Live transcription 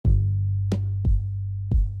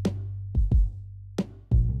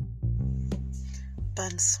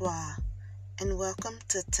Bonsoir, and welcome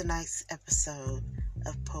to tonight's episode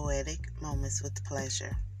of Poetic Moments with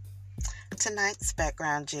Pleasure. Tonight's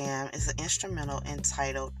background jam is an instrumental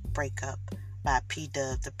entitled Breakup by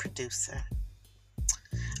P-Dub, the producer.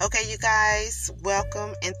 Okay, you guys,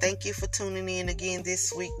 welcome and thank you for tuning in again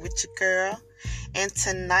this week with your girl. And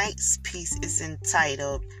tonight's piece is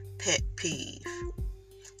entitled Pet Peeve.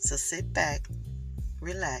 So sit back,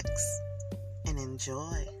 relax, and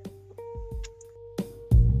enjoy.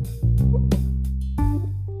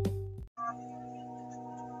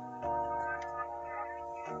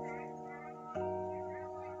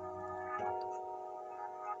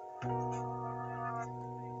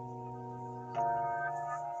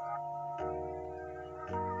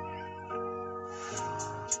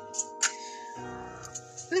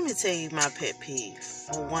 Let me tell you my pet peeve,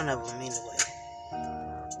 or one of them anyway.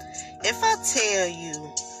 If I tell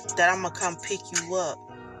you that I'm going to come pick you up,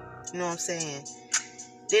 you know what I'm saying,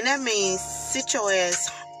 then that means sit your ass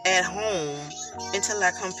at home until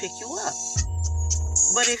I come pick you up.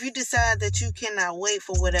 But if you decide that you cannot wait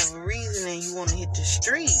for whatever reason and you want to hit the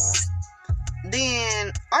street,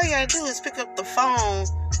 then all you got to do is pick up the phone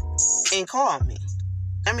and call me.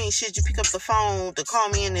 I mean, should you pick up the phone to call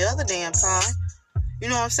me any other damn time? You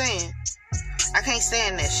know what I'm saying? I can't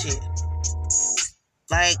stand that shit.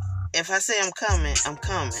 Like, if I say I'm coming, I'm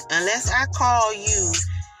coming. Unless I call you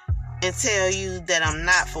and tell you that I'm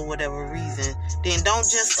not for whatever reason, then don't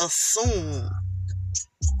just assume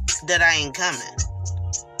that I ain't coming.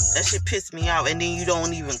 That shit pissed me off. And then you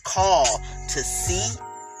don't even call to see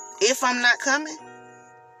if I'm not coming.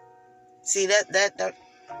 See, that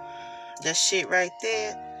shit right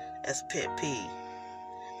there, that's pet peeve.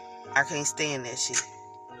 I can't stand that shit.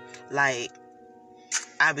 Like,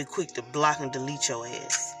 I be quick to block and delete your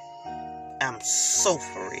ass. I'm so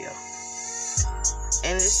for real.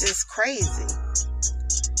 And it's just crazy.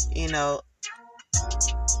 You know,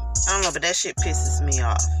 I don't know, but that shit pisses me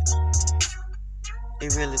off.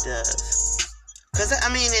 It really does.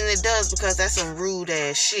 And it does because that's some rude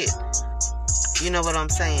ass shit. You know what I'm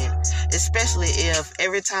saying? Especially if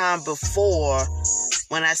every time before,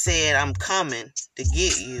 when I said I'm coming to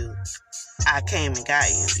get you, I came and got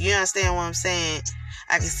you. You understand what I'm saying?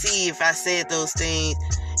 I can see if I said those things.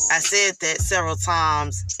 I said that several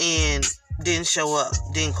times and didn't show up,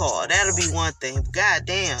 didn't call. That'll be one thing. God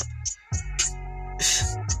damn.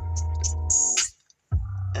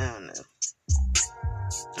 I don't know.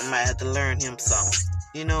 I might have to learn him something.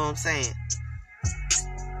 You know what I'm saying?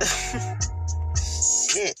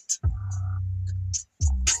 Shit.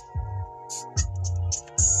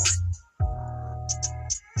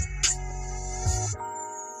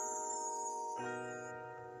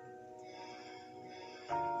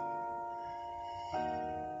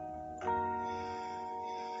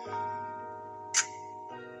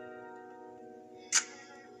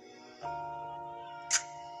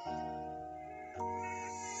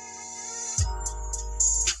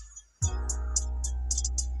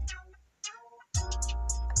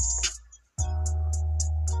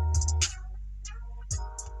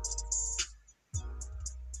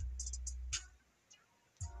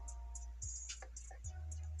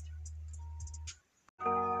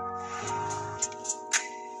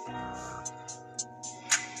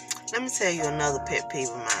 Let me tell you another pet peeve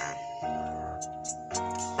of mine.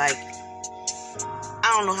 Like,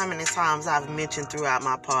 I don't know how many times I've mentioned throughout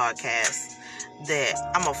my podcast that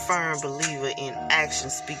I'm a firm believer in action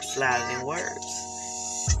speaks louder than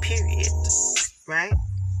words. Period. Right?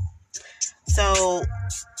 So,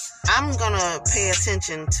 I'm gonna pay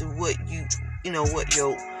attention to what what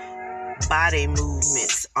your body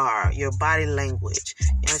movements are, your body language.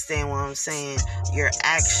 You understand what I'm saying? Your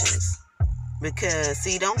actions. Because,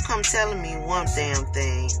 see, don't come telling me one damn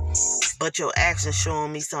thing, but your actions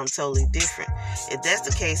showing me something totally different. If that's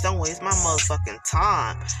the case, don't waste my motherfucking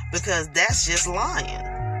time, because that's just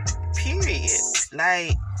lying. Period.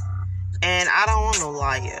 Like, and I don't want no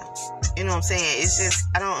liar. You know what I'm saying? It's just,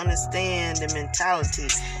 I don't understand the mentality.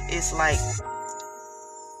 It's like,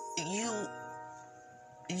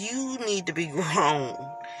 you need to be grown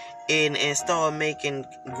and start making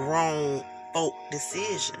grown folk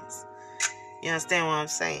decisions. You understand what I'm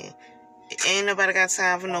saying? Ain't nobody got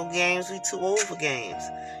time for no games. We too old for games.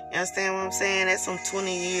 You understand what I'm saying? That's some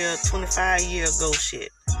 25 year ago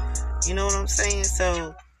shit. You know what I'm saying?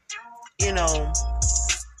 So,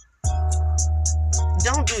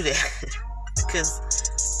 don't do that. Because,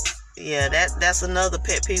 yeah, that's another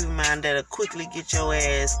pet peeve of mine that'll quickly get your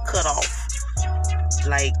ass cut off.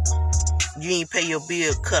 Like, you ain't pay your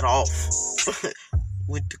bill, cut off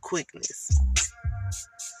with the quickness.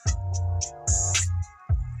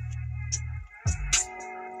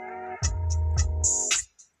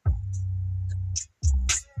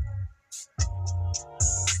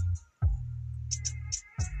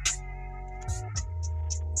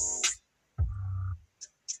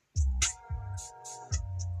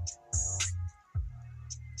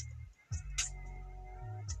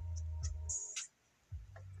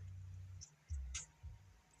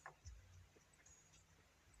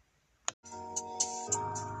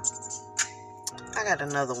 I got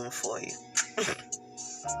another one for you.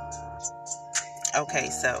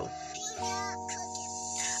 Okay, so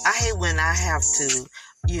I hate when I have to,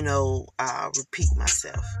 repeat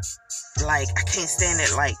myself. Like, I can't stand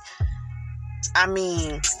it. Like, I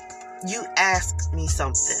mean, you ask me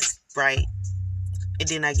something, right? And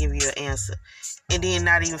then I give you an answer. And then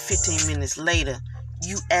not even 15 minutes later,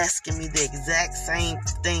 you asking me the exact same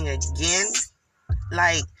thing again?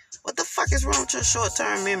 Like, what the fuck is wrong with your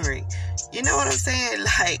short-term memory? You know what I'm saying?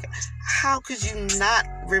 Like, how could you not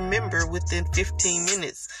remember within 15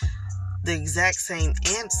 minutes the exact same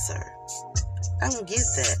answer? I don't get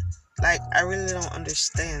that. Like, I really don't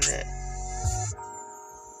understand that.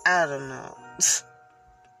 I don't know.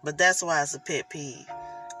 But that's why it's a pet peeve.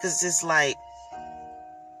 Because it's like,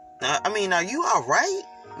 I mean, are you alright?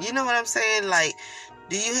 You know what I'm saying? Like,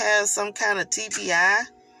 do you have some kind of TBI?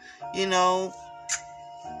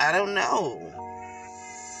 I don't know.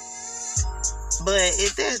 But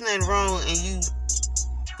if there's nothing wrong and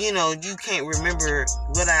you can't remember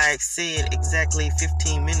what I said exactly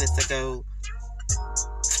 15 minutes ago,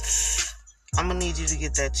 I'm going to need you to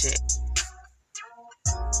get that checked.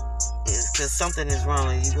 It's because something is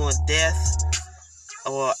wrong. You want death?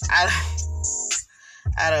 Or I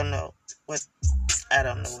don't know what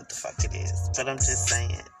the fuck it is. But I'm just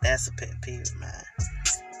saying, that's a pet peeve of mine.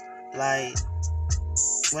 Like,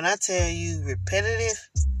 when I tell you repetitive,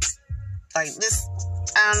 like this,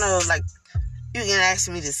 I don't know, like, you can ask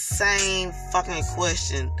me the same fucking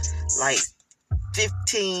question like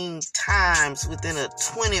 15 times within a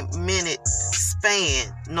 20-minute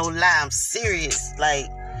span. No lie, I'm serious. Like,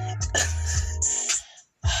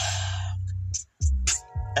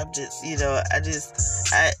 I'm just,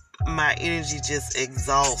 my energy just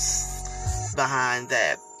exhausts behind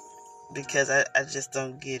that because I just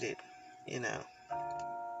don't get it, And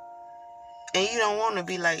you don't want to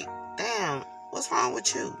be like, damn, what's wrong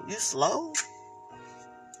with you? You slow?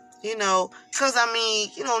 Because I mean,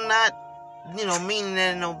 not, meaning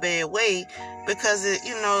that in no bad way, because it,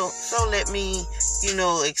 so let me,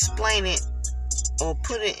 explain it or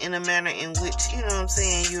put it in a manner in which, what I'm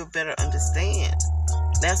saying, you'll better understand.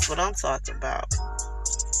 That's what I'm talking about.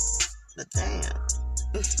 But damn.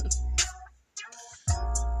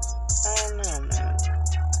 I don't know, man.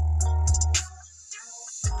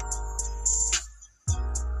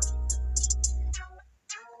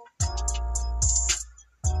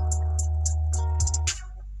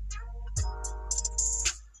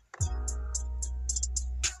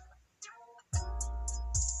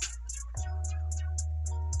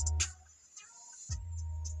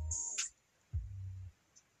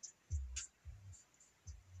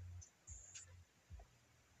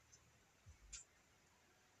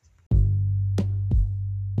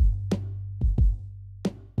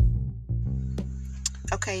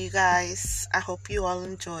 Okay, you guys, I hope you all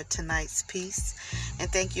enjoyed tonight's piece.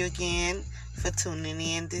 And thank you again for tuning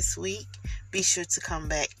in this week. Be sure to come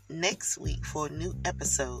back next week for a new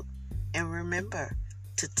episode. And remember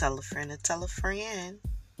to tell a friend to tell a friend.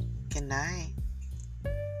 Good night.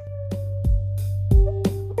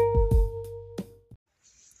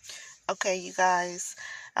 Okay, you guys,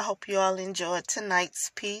 I hope you all enjoyed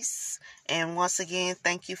tonight's piece. And once again,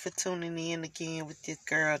 thank you for tuning in again with your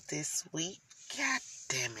girl this week. God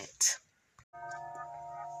damn it.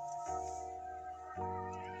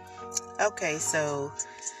 Okay, so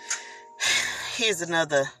here's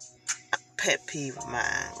another pet peeve of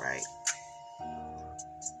mine, right?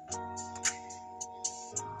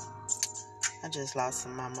 I just lost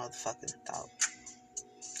my motherfucking thought.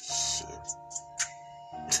 Shit.